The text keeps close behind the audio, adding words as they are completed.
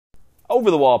Over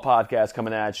the Wall podcast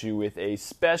coming at you with a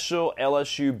special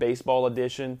LSU baseball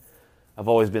edition. I've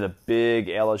always been a big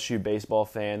LSU baseball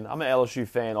fan. I'm an LSU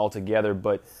fan altogether,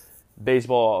 but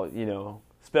baseball,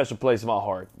 special place in my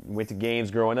heart. Went to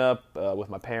games growing up with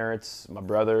my parents, my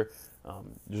brother.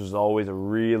 Just was always a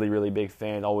really, really big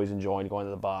fan, always enjoying going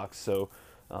to the box. So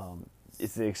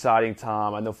it's an exciting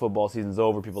time. I know football season's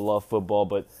over. People love football,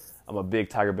 but I'm a big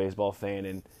Tiger baseball fan.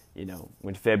 And,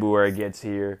 when February gets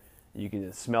here, you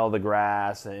can smell the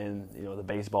grass and, the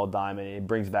baseball diamond. It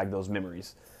brings back those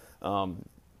memories. So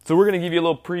we're going to give you a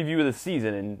little preview of the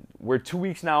season. And we're 2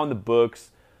 weeks now in the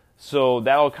books. So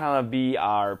that'll kind of be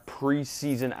our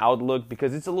preseason outlook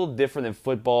because it's a little different than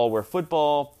football, where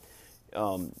football,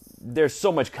 there's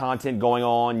so much content going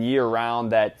on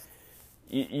year-round that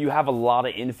you have a lot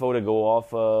of info to go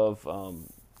off of.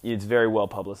 It's very well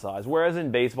publicized. Whereas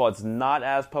in baseball, it's not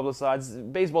as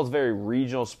publicized. Baseball is a very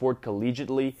regional sport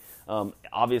collegiately.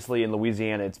 Obviously, in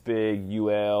Louisiana, it's big.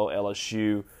 UL,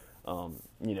 LSU,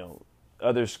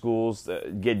 other schools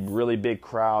get really big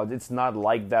crowds. It's not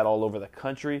like that all over the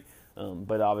country,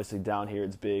 but obviously down here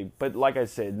it's big. But like I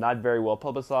said, not very well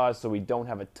publicized, so we don't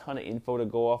have a ton of info to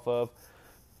go off of.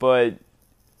 But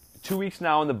 2 weeks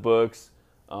now in the books.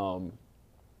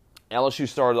 LSU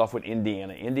started off with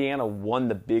Indiana. Indiana won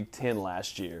the Big Ten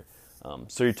last year.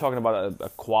 So you're talking about a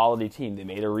quality team. They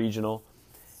made a regional.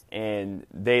 And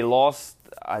they lost,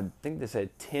 I think they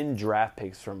said 10 draft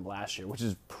picks from last year, which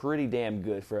is pretty damn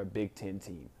good for a Big Ten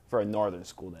team, for a northern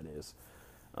school, that is.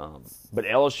 But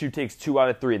LSU takes 2 out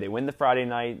of 3. They win the Friday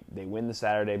night, they win the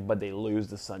Saturday, but they lose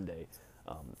the Sunday.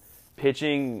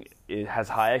 Pitching, it has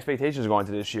high expectations going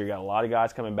into this year. Got a lot of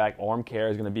guys coming back. Arm care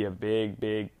is going to be a big,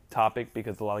 big topic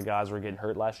because a lot of guys were getting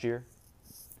hurt last year.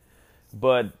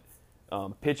 But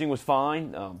pitching was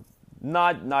fine.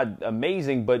 Not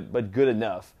amazing, but good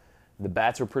enough. The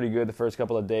bats were pretty good the first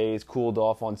couple of days, cooled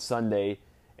off on Sunday,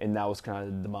 and that was kind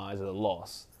of the demise of the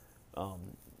loss.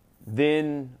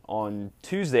 Then on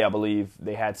Tuesday, I believe,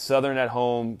 they had Southern at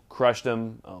home, crushed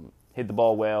them, hit the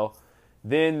ball well.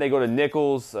 Then they go to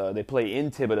Nichols. They play in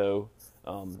Thibodaux.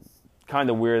 Kind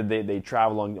of weird they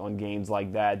travel on games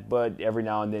like that, but every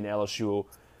now and then LSU will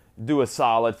do a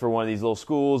solid for one of these little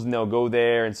schools, and they'll go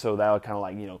there, and so that'll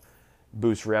kind of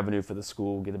boost revenue for the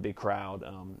school, get a big crowd.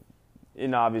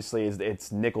 And obviously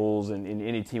it's Nichols and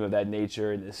any team of that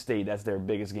nature in the state, that's their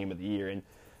biggest game of the year. And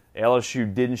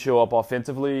LSU didn't show up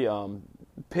offensively,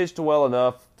 pitched well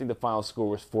enough. I think the final score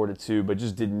was 4-2, but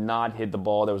just did not hit the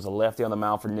ball. There was a lefty on the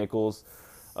mound for Nichols,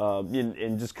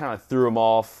 and just kind of threw him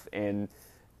off. And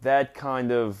that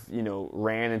kind of,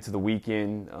 ran into the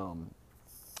weekend.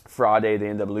 Friday, they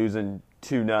ended up losing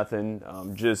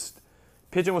 2-0. Just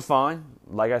pitching was fine,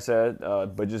 like I said,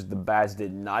 but just the bats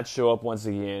did not show up once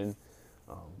again,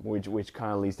 which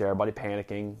kind of leads to everybody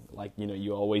panicking, like,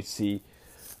 you always see.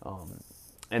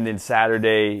 And then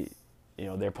Saturday,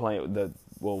 they're playing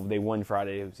they won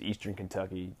Friday. It was Eastern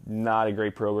Kentucky. Not a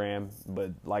great program,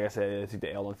 but like I said, I took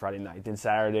the L on Friday night. Then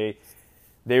Saturday,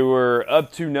 they were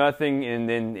up 2-0, and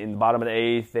then in the bottom of the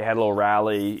 8th, they had a little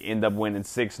rally, end up winning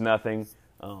 6-0.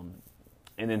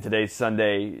 And then today,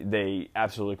 Sunday, they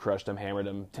absolutely crushed them, hammered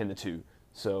them 10-2.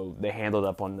 So they handled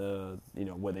up on the,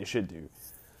 what they should do.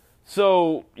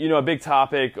 So, a big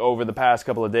topic over the past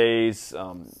couple of days,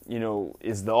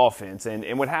 is the offense.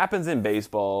 And what happens in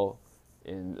baseball,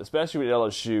 and especially with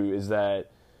LSU, is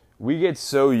that we get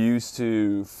so used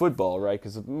to football, right?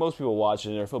 Because most people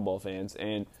watching are football fans.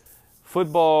 And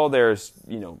football, there's,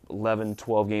 11,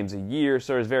 12 games a year,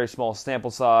 so there's very small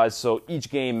sample size. So each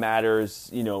game matters,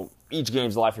 each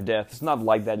game's life or death. It's not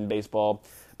like that in baseball.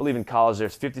 I believe in college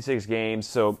there's 56 games.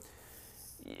 So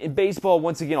in baseball,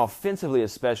 once again, offensively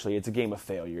especially, it's a game of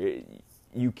failure.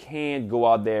 You can't go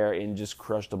out there and just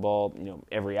crush the ball,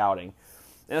 every outing.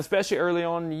 And especially early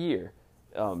on in the year.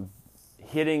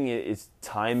 Hitting is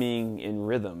timing and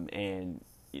rhythm. And,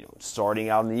 starting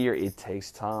out in the year, it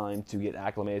takes time to get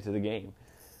acclimated to the game.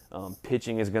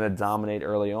 Pitching is going to dominate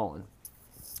early on.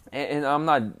 And I'm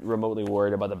not remotely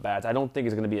worried about the bats. I don't think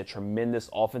it's going to be a tremendous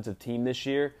offensive team this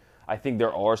year. I think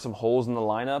there are some holes in the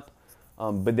lineup,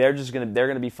 but they're going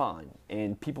to be fine.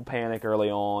 And people panic early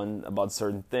on about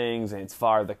certain things, and it's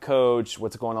fire the coach.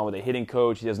 What's going on with the hitting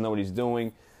coach? He doesn't know what he's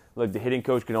doing. Look, the hitting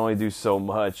coach can only do so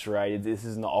much, right? This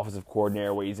isn't the offensive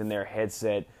coordinator where he's in their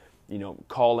headset,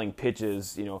 calling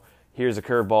pitches. Here's a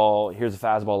curveball, here's a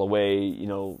fastball away.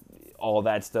 All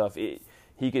that stuff.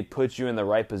 He could put you in the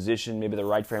right position, maybe the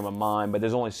right frame of mind, but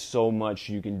there's only so much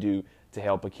you can do to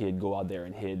help a kid go out there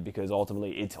and hit because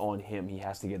ultimately it's on him. He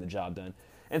has to get the job done.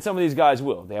 And some of these guys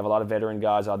will. They have a lot of veteran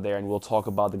guys out there, and we'll talk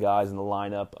about the guys in the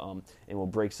lineup, and we'll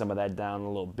break some of that down a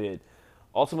little bit.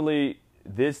 Ultimately,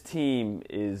 this team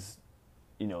is,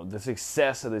 the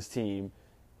success of this team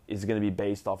is going to be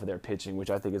based off of their pitching, which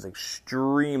I think is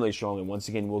extremely strong. And once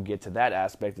again, we'll get to that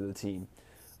aspect of the team.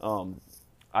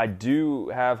 I do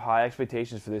have high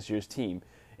expectations for this year's team.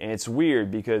 And it's weird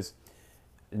because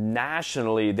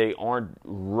nationally they aren't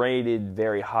rated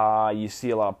very high. You see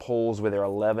a lot of polls where they're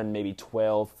 11, maybe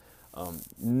 12.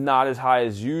 Not as high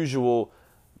as usual.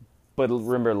 But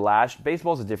remember,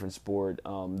 baseball's a different sport.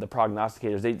 The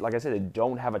prognosticators, like I said, they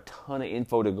don't have a ton of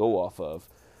info to go off of.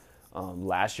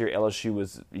 Last year, LSU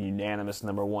was unanimous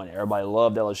number one. Everybody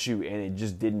loved LSU, and it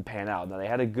just didn't pan out. Now, they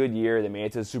had a good year. They made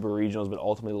it to the Super Regionals, but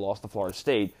ultimately lost to Florida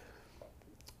State.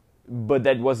 But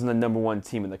that wasn't the number one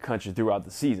team in the country throughout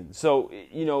the season. So,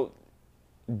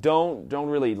 don't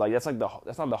really, that's not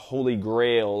the holy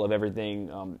grail of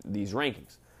everything, these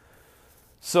rankings.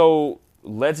 So,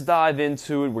 let's dive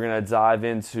into it. We're going to dive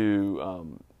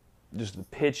into just the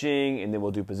pitching, and then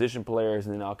we'll do position players,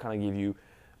 and then I'll kind of give you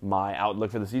my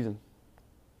outlook for the season.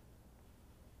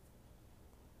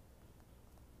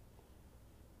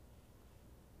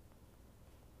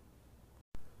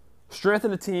 Strength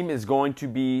of the team is going to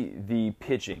be the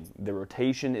pitching. The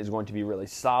rotation is going to be really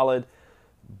solid.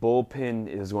 Bullpen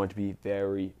is going to be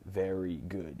very, very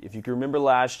good. If you can remember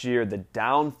last year, the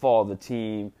downfall of the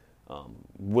team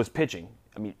was pitching.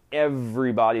 I mean,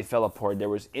 everybody fell apart. There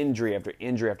was injury after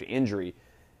injury after injury.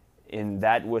 And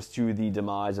that was to the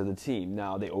demise of the team.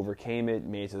 Now, they overcame it,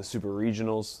 made it to the Super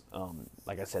Regionals.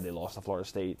 Like I said, they lost to Florida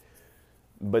State.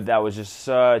 But that was just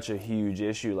such a huge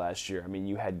issue last year. I mean,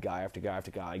 you had guy after guy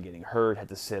after guy getting hurt, had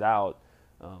to sit out.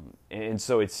 And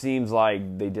so it seems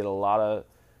like they did a lot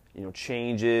of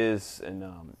changes and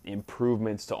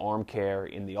improvements to arm care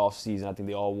in the offseason. I think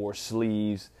they all wore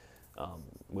sleeves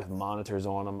with monitors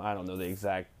on them. I don't know the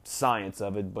exact science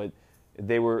of it, but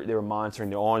they were monitoring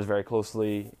their arms very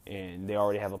closely, and they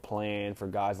already have a plan for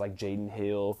guys like Jaden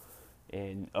Hill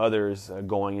and others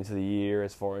going into the year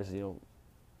as far as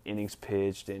innings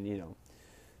pitched and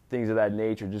things of that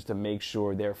nature, just to make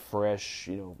sure they're fresh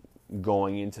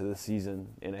going into the season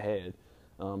and ahead.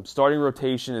 Starting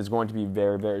rotation is going to be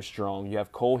very, very strong. You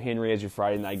have Cole Henry as your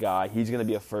Friday night guy. He's going to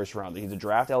be a first rounder. He's a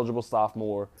draft eligible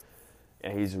sophomore,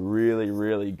 and he's really,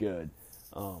 really good.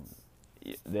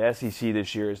 The SEC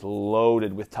this year is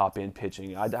loaded with top-end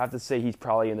pitching. I'd have to say he's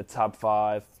probably in the top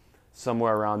 5,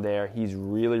 somewhere around there. He's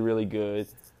really, really good,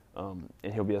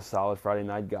 and he'll be a solid Friday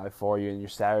night guy for you. And your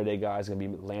Saturday guy is going to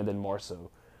be Landon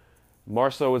Marceau.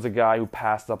 Marceau is a guy who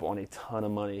passed up on a ton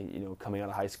of money, coming out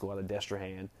of high school out of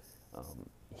Destrehan.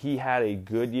 He had a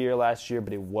good year last year,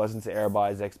 but it wasn't to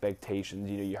everybody's expectations.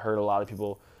 You heard a lot of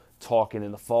people talking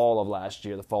in the fall of last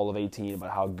year, the fall of 18,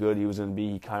 about how good he was going to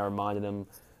be. He kind of reminded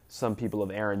some people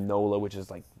of Aaron Nola, which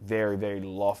is like very, very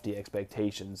lofty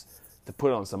expectations to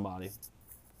put on somebody.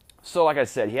 So like I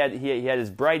said, he had his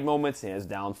bright moments and his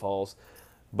downfalls,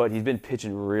 but he's been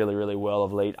pitching really, really well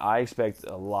of late. I expect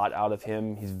a lot out of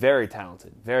him. He's very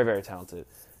talented, very, very talented.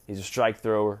 He's a strike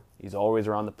thrower. He's always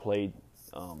around the plate,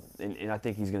 and I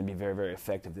think he's going to be very, very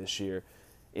effective this year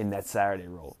in that Saturday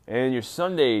role. And your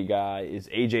Sunday guy is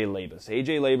A.J. Labus.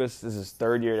 A.J. Labus, this is his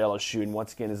third year at LSU, and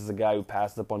once again, this is a guy who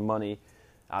passed up on money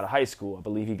out of high school. I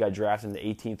believe he got drafted in the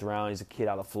 18th round. He's a kid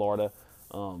out of Florida.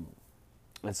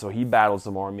 And so he battled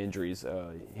some arm injuries.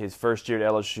 His first year at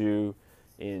LSU,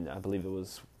 in I believe it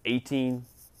was 18,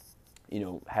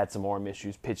 had some arm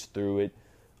issues, pitched through it.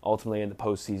 Ultimately, in the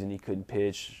postseason, he couldn't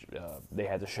pitch. They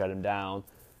had to shut him down.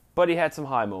 But he had some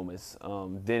high moments.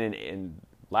 Then in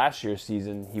last year's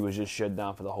season, he was just shut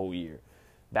down for the whole year.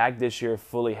 Back this year,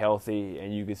 fully healthy,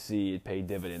 and you could see it paid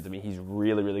dividends. I mean, he's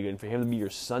really, really good. And for him to be your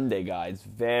Sunday guy, it's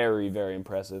very, very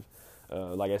impressive.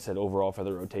 Like I said, overall for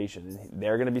the rotation, and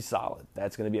they're going to be solid.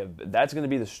 That's going to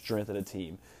be the strength of the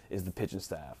team, is the pitching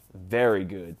staff. Very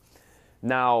good.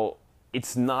 Now,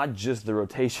 it's not just the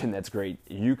rotation that's great.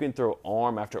 You can throw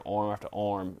arm after arm after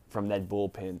arm from that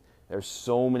bullpen. There's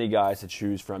so many guys to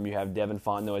choose from. You have Devin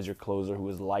Fontenot as your closer, who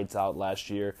was lights out last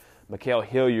year. Mikhail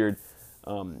Hilliard,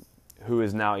 who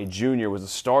is now a junior, was a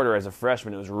starter as a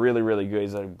freshman. It was really, really good.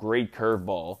 He's a great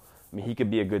curveball. I mean, he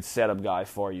could be a good setup guy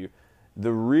for you. The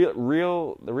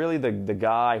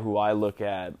guy who I look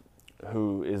at,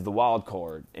 who is the wild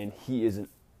card, and he is an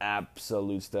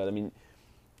absolute stud. I mean,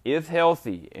 if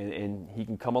healthy and he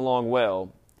can come along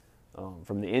well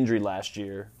from the injury last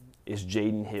year, is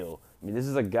Jaden Hill. I mean, this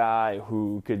is a guy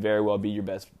who could very well be your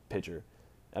best pitcher.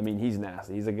 I mean, he's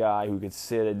nasty. He's a guy who could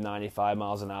sit at 95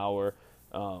 miles an hour.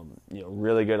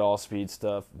 Really good all-speed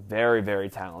stuff. Very, very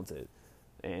talented.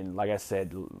 And like I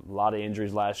said, a lot of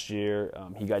injuries last year.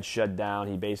 He got shut down.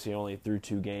 He basically only threw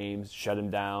 2 games, shut him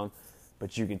down.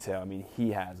 but you can tell. I mean,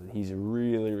 he has it. He's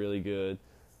really, really good.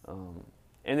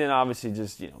 And then obviously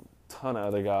just, ton of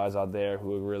other guys out there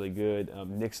who are really good.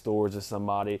 Nick Storrs is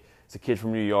somebody. It's a kid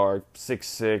from New York,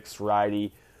 6'6",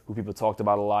 righty, who people talked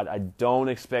about a lot. I don't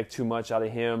expect too much out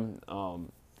of him.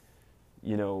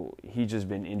 He's just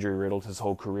been injury-riddled his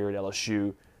whole career at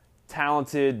LSU.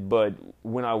 Talented, but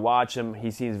when I watch him,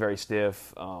 he seems very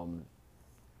stiff. And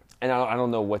I don't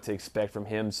know what to expect from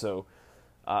him. So,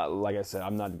 like I said,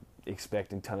 I'm not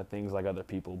expecting a ton of things like other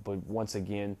people. But once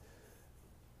again,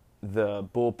 the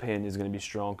bullpen is going to be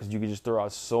strong because you can just throw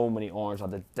out so many arms. Now,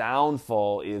 the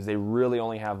downfall is they really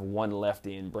only have one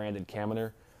lefty in Brandon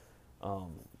Kaminer.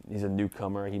 He's a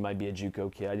newcomer. He might be a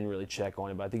JUCO kid. I didn't really check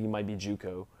on him, but I think he might be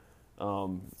JUCO.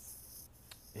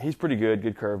 He's pretty good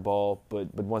curveball,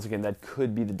 but once again, that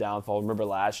could be the downfall. Remember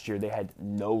last year they had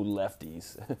no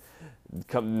lefties,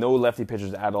 no lefty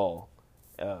pitchers at all.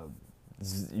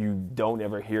 You don't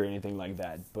ever hear anything like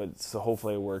that, but so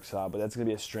hopefully it works out. But that's going to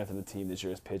be a strength of the team this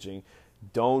year is pitching.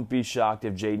 Don't be shocked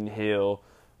if Jaden Hill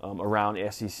around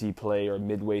SEC play or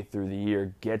midway through the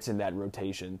year gets in that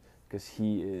rotation because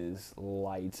he is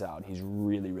lights out. He's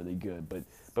really, really good.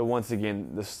 But once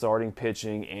again, the starting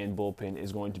pitching and bullpen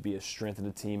is going to be a strength of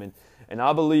the team. And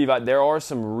I believe there are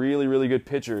some really, really good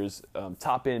pitchers,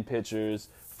 top-end pitchers,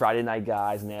 Friday night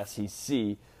guys in the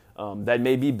SEC that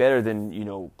may be better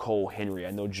than, Cole Henry.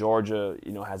 I know Georgia,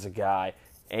 has a guy.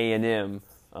 A&M,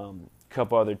 a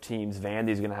couple other teams.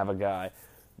 Vandy's going to have a guy.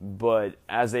 But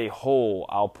as a whole,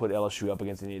 I'll put LSU up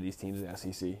against any of these teams in the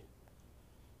SEC.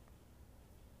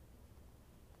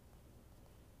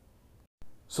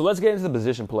 So let's get into the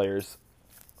position players.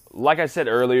 Like I said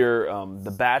earlier,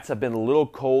 the bats have been a little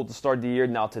cold to start the year.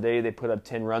 Now today they put up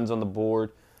 10 runs on the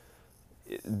board.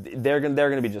 They're going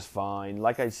to be just fine.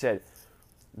 Like I said,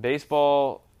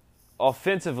 baseball,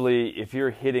 offensively, if you're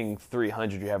hitting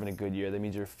 300, you're having a good year. That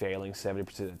means you're failing 70%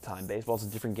 of the time. Baseball's a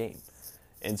different game.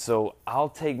 And so I'll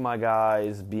take my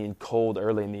guys being cold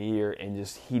early in the year and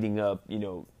just heating up,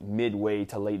 midway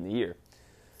to late in the year.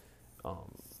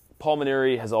 Paul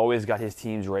Mainieri has always got his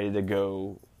teams ready to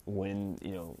go when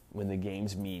the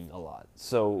games mean a lot.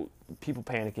 So people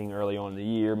panicking early on in the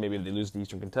year, maybe if they lose to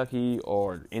Eastern Kentucky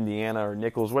or Indiana or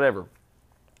Nichols, whatever,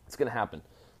 it's going to happen.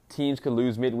 Teams could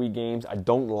lose midweek games. I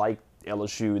don't like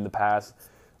LSU in the past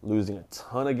losing a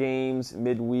ton of games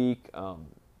midweek.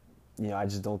 I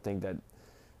just don't think that.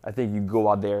 I think you go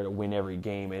out there to win every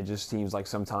game. It just seems like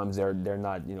sometimes they're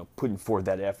not putting forth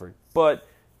that effort. But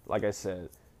like I said,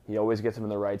 he always gets them in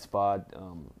the right spot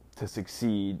to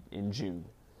succeed in June.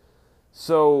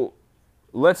 So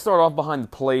let's start off behind the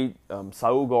plate.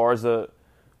 Saul Garza,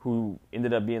 who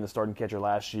ended up being the starting catcher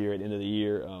last year at the end of the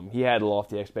year, he had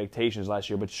lofty expectations last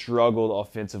year, but struggled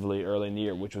offensively early in the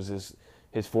year, which was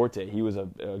his forte. He was a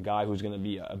guy who's going to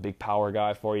be a big power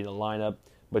guy for you in the lineup,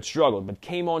 but struggled, but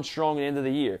came on strong at the end of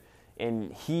the year.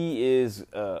 And he is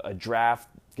a draft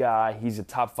guy. He's a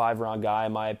top 5-round guy,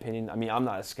 in my opinion. I mean, I'm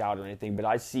not a scout or anything, but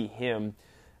I see him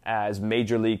as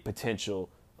major league potential.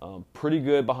 Pretty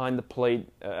good behind the plate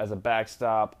as a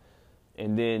backstop.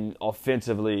 And then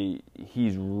offensively,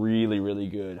 he's really, really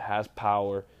good, has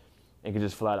power, and can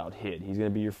just flat out hit. He's going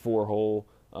to be your 4-hole.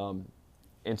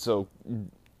 And so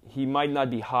he might not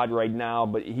be hot right now,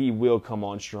 but he will come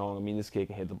on strong. I mean, this kid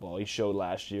can hit the ball. He showed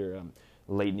last year,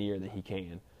 late in the year, that he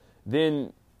can.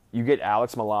 Then you get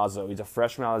Alex Milazzo. He's a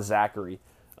freshman out of Zachary.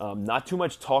 Not too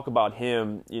much talk about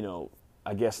him,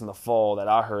 I guess in the fall that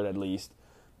I heard at least.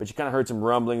 But you kind of heard some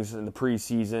rumblings in the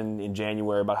preseason in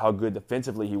January about how good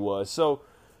defensively he was. So,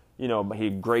 he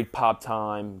had great pop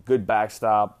time, good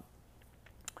backstop.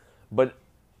 But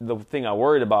the thing I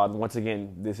worried about, and once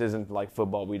again, this isn't like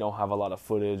football. We don't have a lot of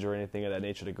footage or anything of that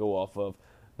nature to go off of.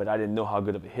 But I didn't know how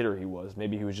good of a hitter he was.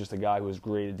 Maybe he was just a guy who was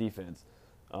great at defense.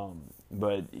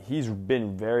 But he's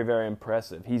been very, very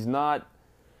impressive. He's not,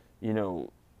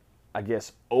 I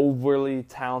guess, overly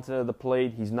talented at the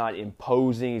plate. He's not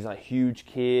imposing. He's not a huge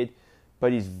kid.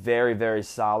 But he's very, very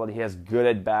solid. He has good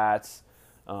at-bats.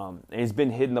 And he's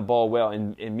been hitting the ball well.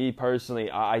 And me personally,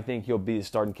 I think he'll be the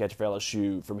starting catcher for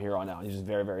LSU from here on out. He's just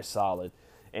very, very solid.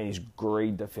 And he's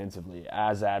great defensively.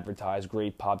 As advertised,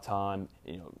 great pop time.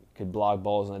 Could block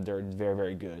balls in the dirt. He's very,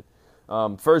 very good.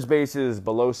 First base is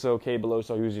Beloso, Kay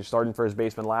Beloso. He was your starting first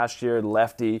baseman last year,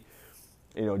 lefty.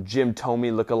 Jim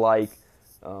Thome look-alike.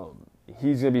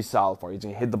 He's going to be solid for you. He's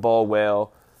going to hit the ball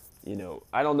well.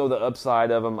 I don't know the upside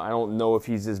of him. I don't know if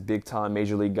he's this big-time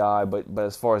major league guy, but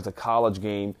as far as the college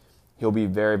game, he'll be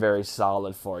very, very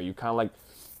solid for you. Kind of like,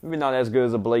 maybe not as good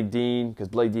as a Blake Dean, because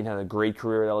Blake Dean had a great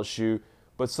career at LSU,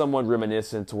 but somewhat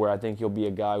reminiscent to where I think he'll be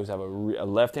a guy who's have a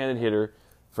left-handed hitter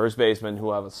first baseman who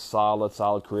will have a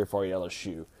solid career for you at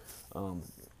LSU.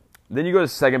 Then you go to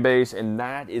second base, and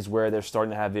that is where they're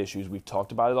starting to have issues. We've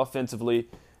talked about it offensively,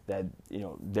 that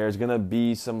there's going to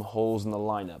be some holes in the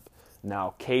lineup.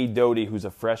 Now, Cade Doughty, who's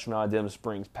a freshman out of Denham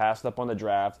Springs, passed up on the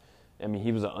draft. I mean,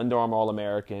 he was an Under Armour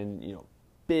All-American,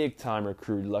 big-time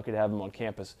recruit. Lucky to have him on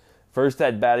campus. First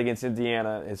at-bat against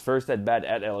Indiana, his first at-bat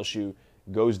at LSU,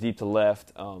 goes deep to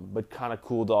left, but kind of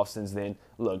cooled off since then.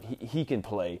 Look, he can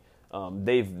play.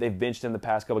 They've benched him the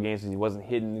past couple games because he wasn't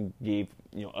hitting, gave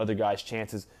other guys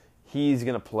chances. He's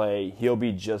going to play. He'll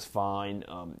be just fine.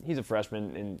 He's a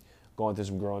freshman and going through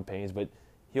some growing pains, but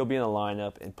he'll be in the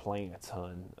lineup and playing a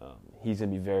ton. He's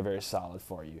going to be very, very solid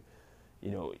for you.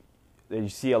 You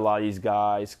see a lot of these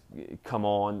guys come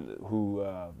on who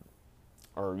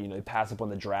they pass up on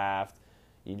the draft.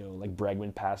 Like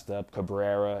Bregman passed up,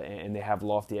 Cabrera, and they have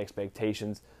lofty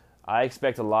expectations. I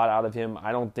expect a lot out of him.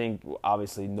 I don't think,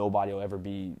 obviously, nobody will ever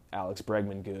be Alex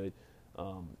Bregman good.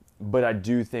 But I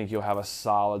do think he'll have a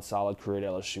solid career at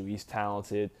LSU. He's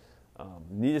talented.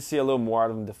 Need to see a little more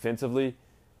out of him defensively.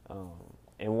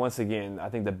 And once again, I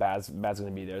think the bat's going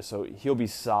to be there. So he'll be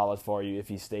solid for you if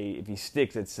he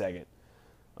sticks at second.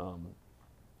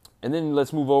 And then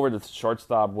let's move over to the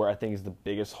shortstop, where I think is the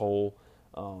biggest hole.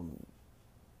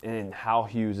 And Hal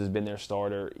Hughes has been their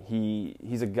starter.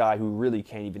 He's a guy who really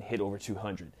can't even hit over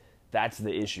 200. That's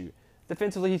the issue.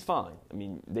 Defensively, he's fine. I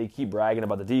mean, they keep bragging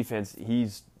about the defense.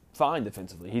 He's fine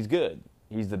defensively. He's good.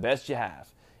 He's the best you have.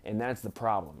 And that's the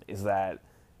problem, is that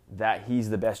he's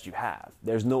the best you have.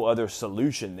 There's no other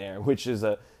solution there, which is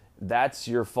that's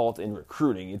your fault in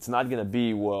recruiting. It's not going to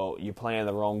be, well, you're playing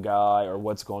the wrong guy or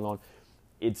what's going on.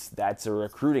 That's a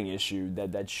recruiting issue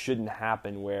that shouldn't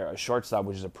happen, where a shortstop,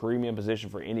 which is a premium position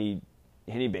for any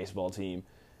baseball team,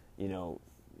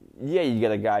 yeah, you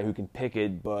get a guy who can pick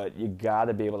it, but you got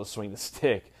to be able to swing the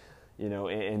stick,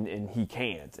 and he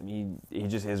can't. I mean, he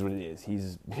just is what it is.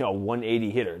 He's a 180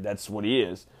 hitter. That's what he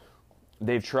is.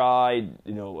 They've tried,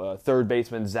 third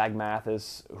baseman Zach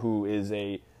Mathis, who is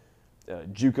a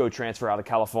JUCO transfer out of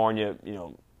California,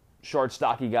 short,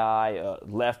 stocky guy,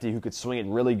 lefty who could swing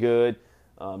it really good.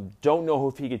 Don't know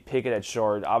if he could pick it at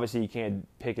short. Obviously, he can't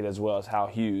pick it as well as Hal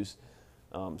Hughes.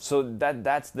 So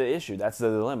that's the issue. That's the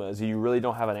dilemma, is you really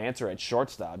don't have an answer at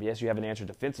shortstop. Yes, you have an answer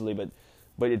defensively, but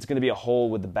it's going to be a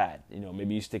hole with the bat.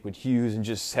 Maybe you stick with Hughes and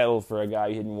just settle for a guy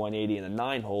hitting 180 in a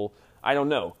 9-hole. I don't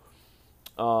know.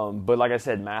 But like I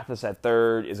said, Mathis at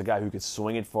third is a guy who could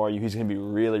swing it for you. He's going to be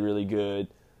really, really good.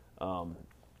 Probably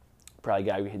a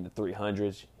guy who hitting the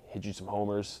 300s, hit you some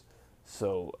homers.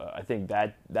 So I think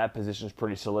that position is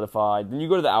pretty solidified. Then you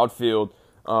go to the outfield.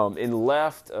 In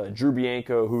left, Drew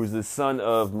Bianco, who's the son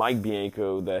of Mike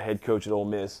Bianco, the head coach at Ole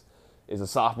Miss, is a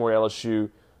sophomore at LSU.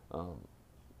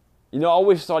 I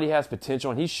always thought he has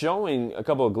potential, and he's showing a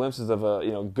couple of glimpses of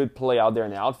a good play out there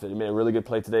in the outfield. He made a really good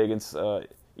play today against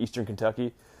Eastern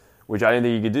Kentucky, which I didn't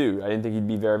think he could do. I didn't think he'd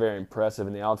be very, very impressive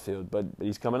in the outfield, but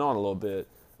he's coming on a little bit.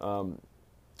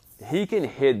 He can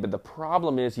hit, but the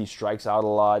problem is he strikes out a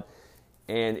lot.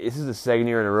 And this is the second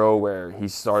year in a row where he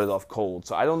started off cold.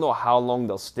 So I don't know how long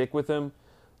they'll stick with him.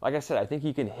 Like I said, I think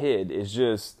he can hit. It's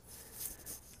just,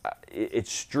 it's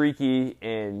streaky.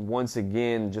 And once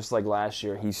again, just like last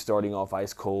year, he's starting off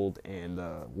ice cold, and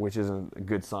which isn't a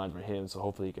good sign for him. So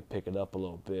hopefully he can pick it up a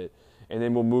little bit. And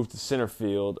then we'll move to center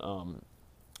field,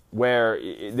 where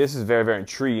this is very, very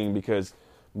intriguing, because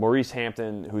Maurice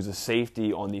Hampton, who's a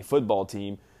safety on the football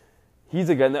team, he's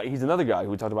another guy who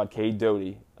we talked about, Cade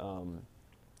Doughty.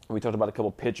 We talked about a couple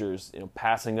pitchers,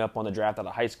 passing up on the draft out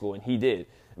of high school, and he did.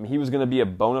 I mean, he was going to be a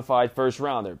bona fide first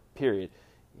rounder, period.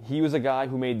 He was a guy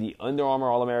who made the Under Armour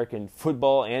All-American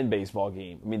football and baseball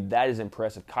game. I mean, that is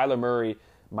impressive. Kyler Murray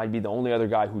might be the only other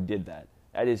guy who did that.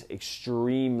 That is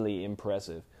extremely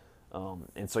impressive.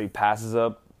 And so he passes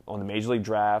up on the Major League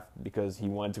draft because he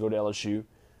wanted to go to LSU.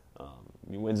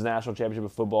 He wins the national championship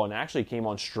of football and actually came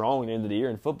on strong at the end of the year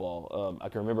in football. I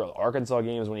can remember Arkansas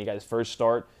games when he got his first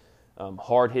start.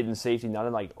 Hard-hitting safety, not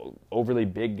a overly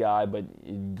big guy, but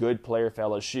good player for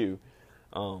LSU.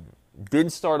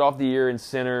 Didn't start off the year in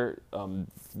center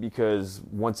because,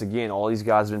 once again, all these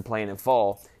guys have been playing in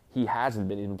fall. He hasn't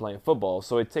been even playing football,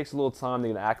 so it takes a little time to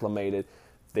get acclimated.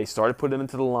 They started putting him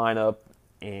into the lineup,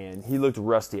 and he looked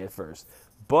rusty at first.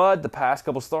 But the past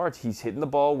couple starts, he's hitting the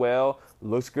ball well,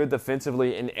 looks good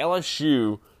defensively, and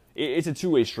LSU, it's a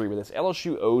two-way street with this.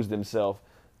 LSU owes themselves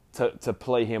to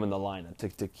play him in the lineup,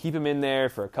 to keep him in there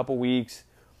for a couple weeks,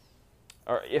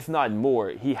 or if not more.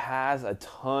 He has a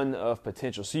ton of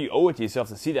potential, so you owe it to yourself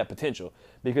to see that potential.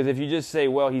 Because if you just say,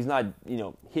 well, he's not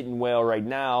hitting well right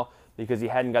now because he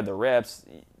hadn't got the reps,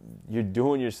 you're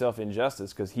doing yourself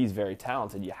injustice because he's very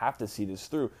talented. You have to see this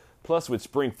through. Plus, with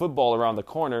spring football around the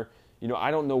corner,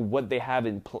 I don't know what they have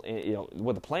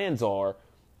what the plans are,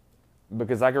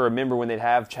 because I can remember when they'd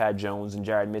have Chad Jones and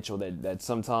Jared Mitchell that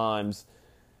sometimes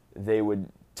they would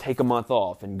take a month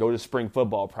off and go to spring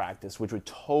football practice, which would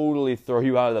totally throw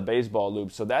you out of the baseball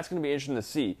loop. So that's going to be interesting to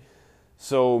see.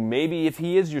 So maybe if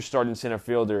he is your starting center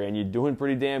fielder and you're doing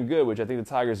pretty damn good, which I think the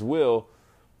Tigers will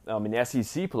in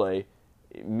SEC play,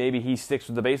 maybe he sticks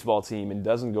with the baseball team and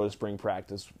doesn't go to spring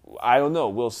practice. I don't know.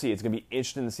 We'll see. It's going to be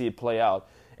interesting to see it play out.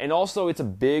 And also, it's a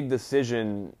big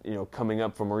decision, coming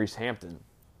up for Maurice Hampton.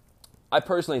 I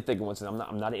personally think, once again,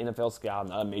 I'm not an NFL scout, I'm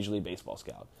not a Major League Baseball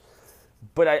scout,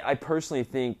 but I personally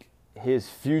think his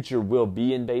future will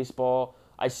be in baseball.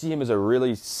 I see him as a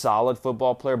really solid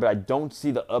football player, but I don't see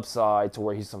the upside to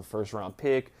where he's some first-round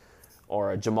pick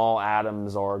or a Jamal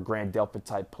Adams or a Grant Delpit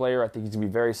type player. I think he's going to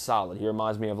be very solid. He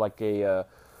reminds me of like a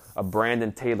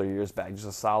Brandon Taylor years back, just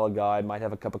a solid guy, might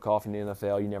have a cup of coffee in the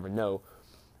NFL, you never know.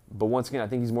 But once again, I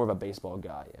think he's more of a baseball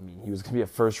guy. I mean, he was going to be a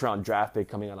first-round draft pick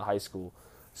coming out of high school.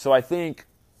 So I think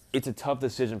it's a tough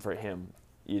decision for him.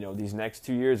 These next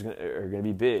 2 years are going to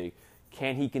be big.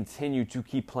 Can he continue to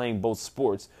keep playing both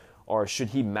sports, or should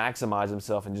he maximize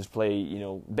himself and just play,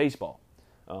 baseball?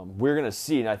 We're going to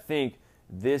see, and I think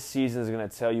this season is going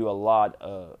to tell you a lot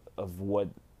of what,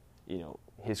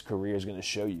 his career is going to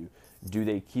show you. Do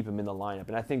they keep him in the lineup?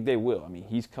 And I think they will. I mean,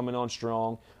 he's coming on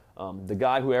strong. The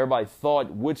guy who everybody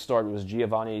thought would start was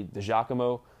Giovanni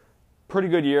DiGiacomo. Pretty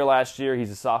good year last year.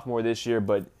 He's a sophomore this year,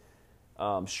 but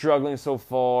struggling so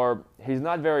far. He's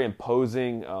not very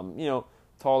imposing.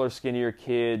 Taller, skinnier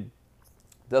kid.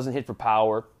 Doesn't hit for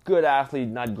power. Good athlete,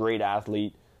 not great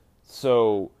athlete.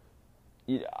 So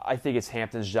I think it's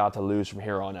Hampton's job to lose from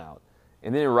here on out.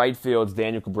 And then in right field, it's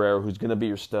Daniel Cabrera, who's going to be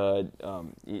your stud.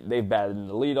 They've batted him in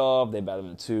the leadoff. They've batted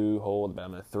him in the 2-hole. They've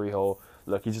batted him in the 3-hole.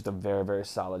 Look, he's just a very, very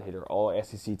solid hitter. All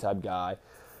SEC type guy.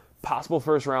 Possible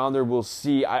first rounder. We'll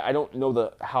see. I don't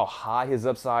know how high his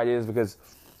upside is, because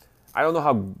I don't know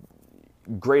how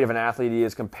great of an athlete he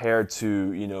is compared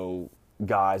to,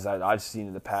 guys that I've seen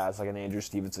in the past, like an Andrew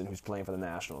Stevenson who's playing for the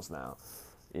Nationals now.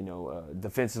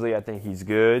 Defensively, I think he's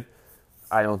good.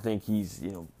 I don't think he's,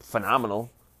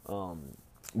 phenomenal.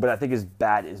 But I think his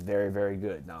bat is very, very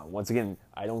good. Now, once again,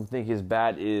 I don't think his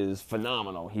bat is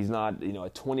phenomenal. He's not, a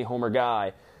 20-homer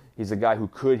guy. He's a guy who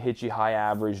could hit you high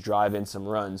average, drive in some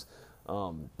runs.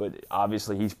 But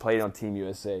obviously, he's played on Team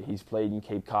USA. He's played in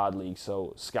Cape Cod League,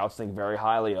 so scouts think very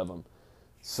highly of him.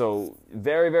 So,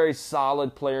 very, very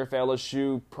solid player for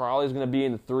LSU. Probably is going to be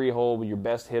in the 3-hole with your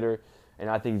best hitter. And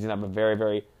I think he's going to have a very,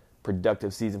 very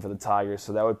productive season for the Tigers.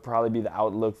 So that would probably be the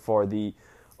outlook for the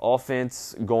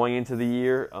offense going into the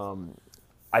year.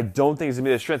 I don't think it's going to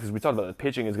be the strength, because we talked about the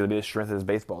pitching is going to be the strength of this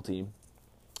baseball team.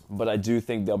 But I do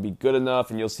think they'll be good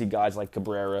enough, and you'll see guys like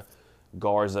Cabrera,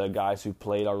 Garza, guys who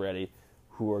played already,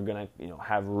 who are going to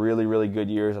have really, really good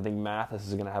years. I think Mathis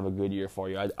is going to have a good year for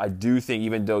you. I do think,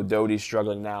 even though Doty's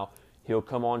struggling now, he'll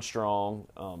come on strong.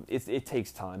 It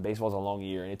takes time. Baseball's a long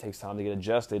year, and it takes time to get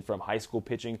adjusted from high school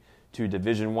pitching to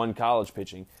Division I college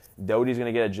pitching. Doty's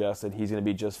going to get adjusted. He's going to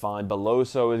be just fine.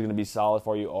 Beloso is going to be solid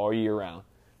for you all year round.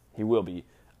 He will be.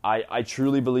 I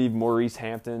truly believe Maurice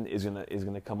Hampton is going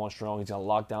to come on strong. He's going to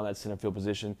lock down that center field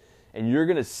position. And you're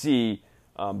going to see,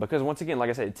 because once again, like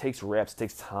I said, it takes reps, it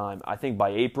takes time. I think by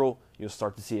April, you'll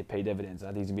start to see it pay dividends. And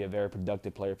I think he's going to be a very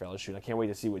productive player for LSU. And I can't wait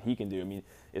to see what he can do. I mean,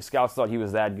 if scouts thought he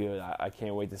was that good, I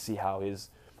can't wait to see how his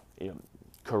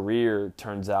career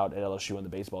turns out at LSU on the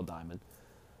baseball diamond.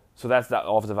 So that's that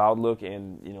offensive outlook.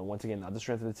 And, once again, not the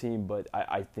strength of the team, but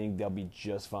I think they'll be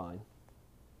just fine.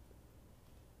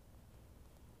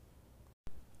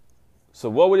 So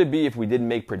what would it be if we didn't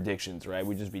make predictions, right?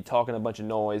 We'd just be talking a bunch of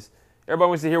noise. Everybody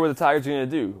wants to hear what the Tigers are going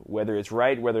to do. Whether it's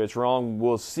right, whether it's wrong,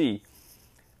 we'll see.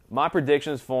 My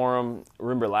predictions for them,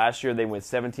 remember last year they went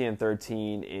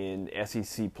 17-13 in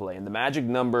SEC play. And the magic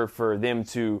number for them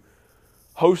to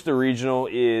host the regional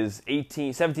is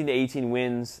 17 to 18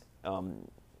 wins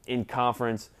in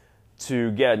conference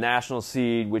to get a national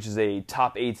seed, which is a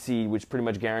top 8 seed, which pretty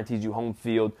much guarantees you home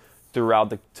field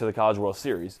throughout to the College World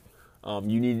Series.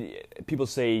 People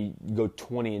say go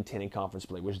 20-10 in conference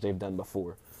play, which they've done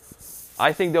before.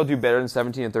 I think they'll do better than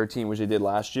 17-13, which they did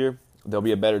last year. They'll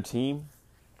be a better team.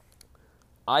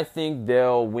 I think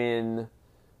they'll win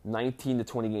 19 to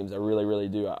 20 games. I really, really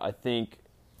do. I think,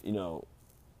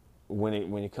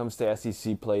 when it comes to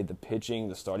SEC play, the pitching,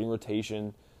 the starting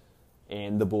rotation,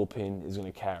 and the bullpen is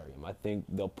going to carry them. I think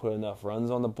they'll put enough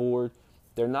runs on the board.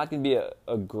 They're not going to be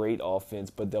a great offense,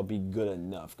 but they'll be good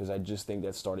enough, because I just think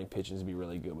that starting pitching is going to be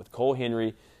really good. With Cole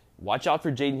Henry, watch out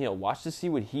for Jaden Hill. Watch to see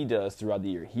what he does throughout the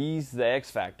year. He's the X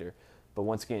factor. But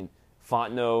once again,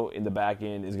 Fontenot in the back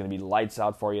end is going to be lights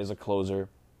out for you as a closer.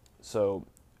 So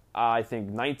I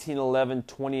think 19-11,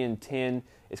 20-10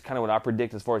 is kind of what I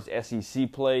predict as far as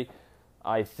SEC play.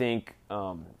 I think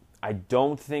I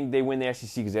don't think they win the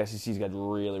SEC because the SEC's got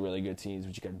really, really good teams.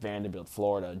 But you got Vanderbilt,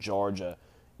 Florida, Georgia,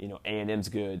 A&M's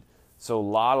good. So a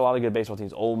lot of good baseball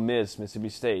teams. Ole Miss, Mississippi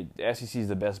State. The SEC is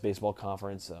the best baseball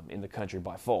conference in the country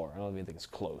by far. I don't even think it's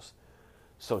close.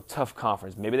 So tough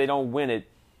conference. Maybe they don't win it,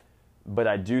 but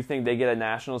I do think they get a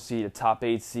national seed, a top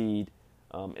 8 seed,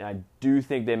 and I do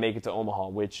think they make it to Omaha,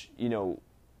 which,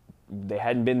 they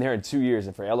hadn't been there in 2 years,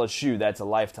 and for LSU, that's a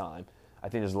lifetime. I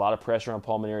think there's a lot of pressure on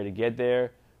Paul Mainieri to get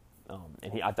there,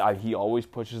 and he always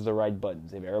pushes the right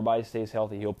buttons. If everybody stays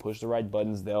healthy, he'll push the right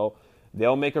buttons.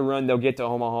 They'll make a run. They'll get to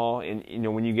Omaha,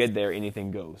 and when you get there,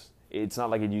 anything goes. It's not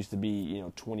like it used to be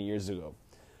 20 years ago.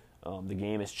 The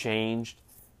game has changed,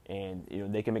 and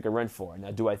they can make a run for it.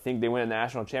 Now, do I think they win a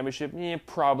national championship?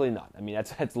 Probably not. I mean,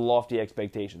 that's lofty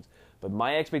expectations. But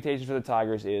my expectations for the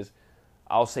Tigers is,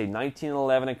 I'll say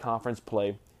 19-11 in conference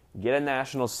play, get a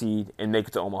national seed, and make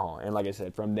it to Omaha. And like I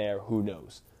said, from there, who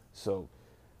knows? So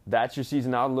that's your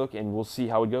season outlook, and we'll see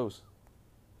how it goes.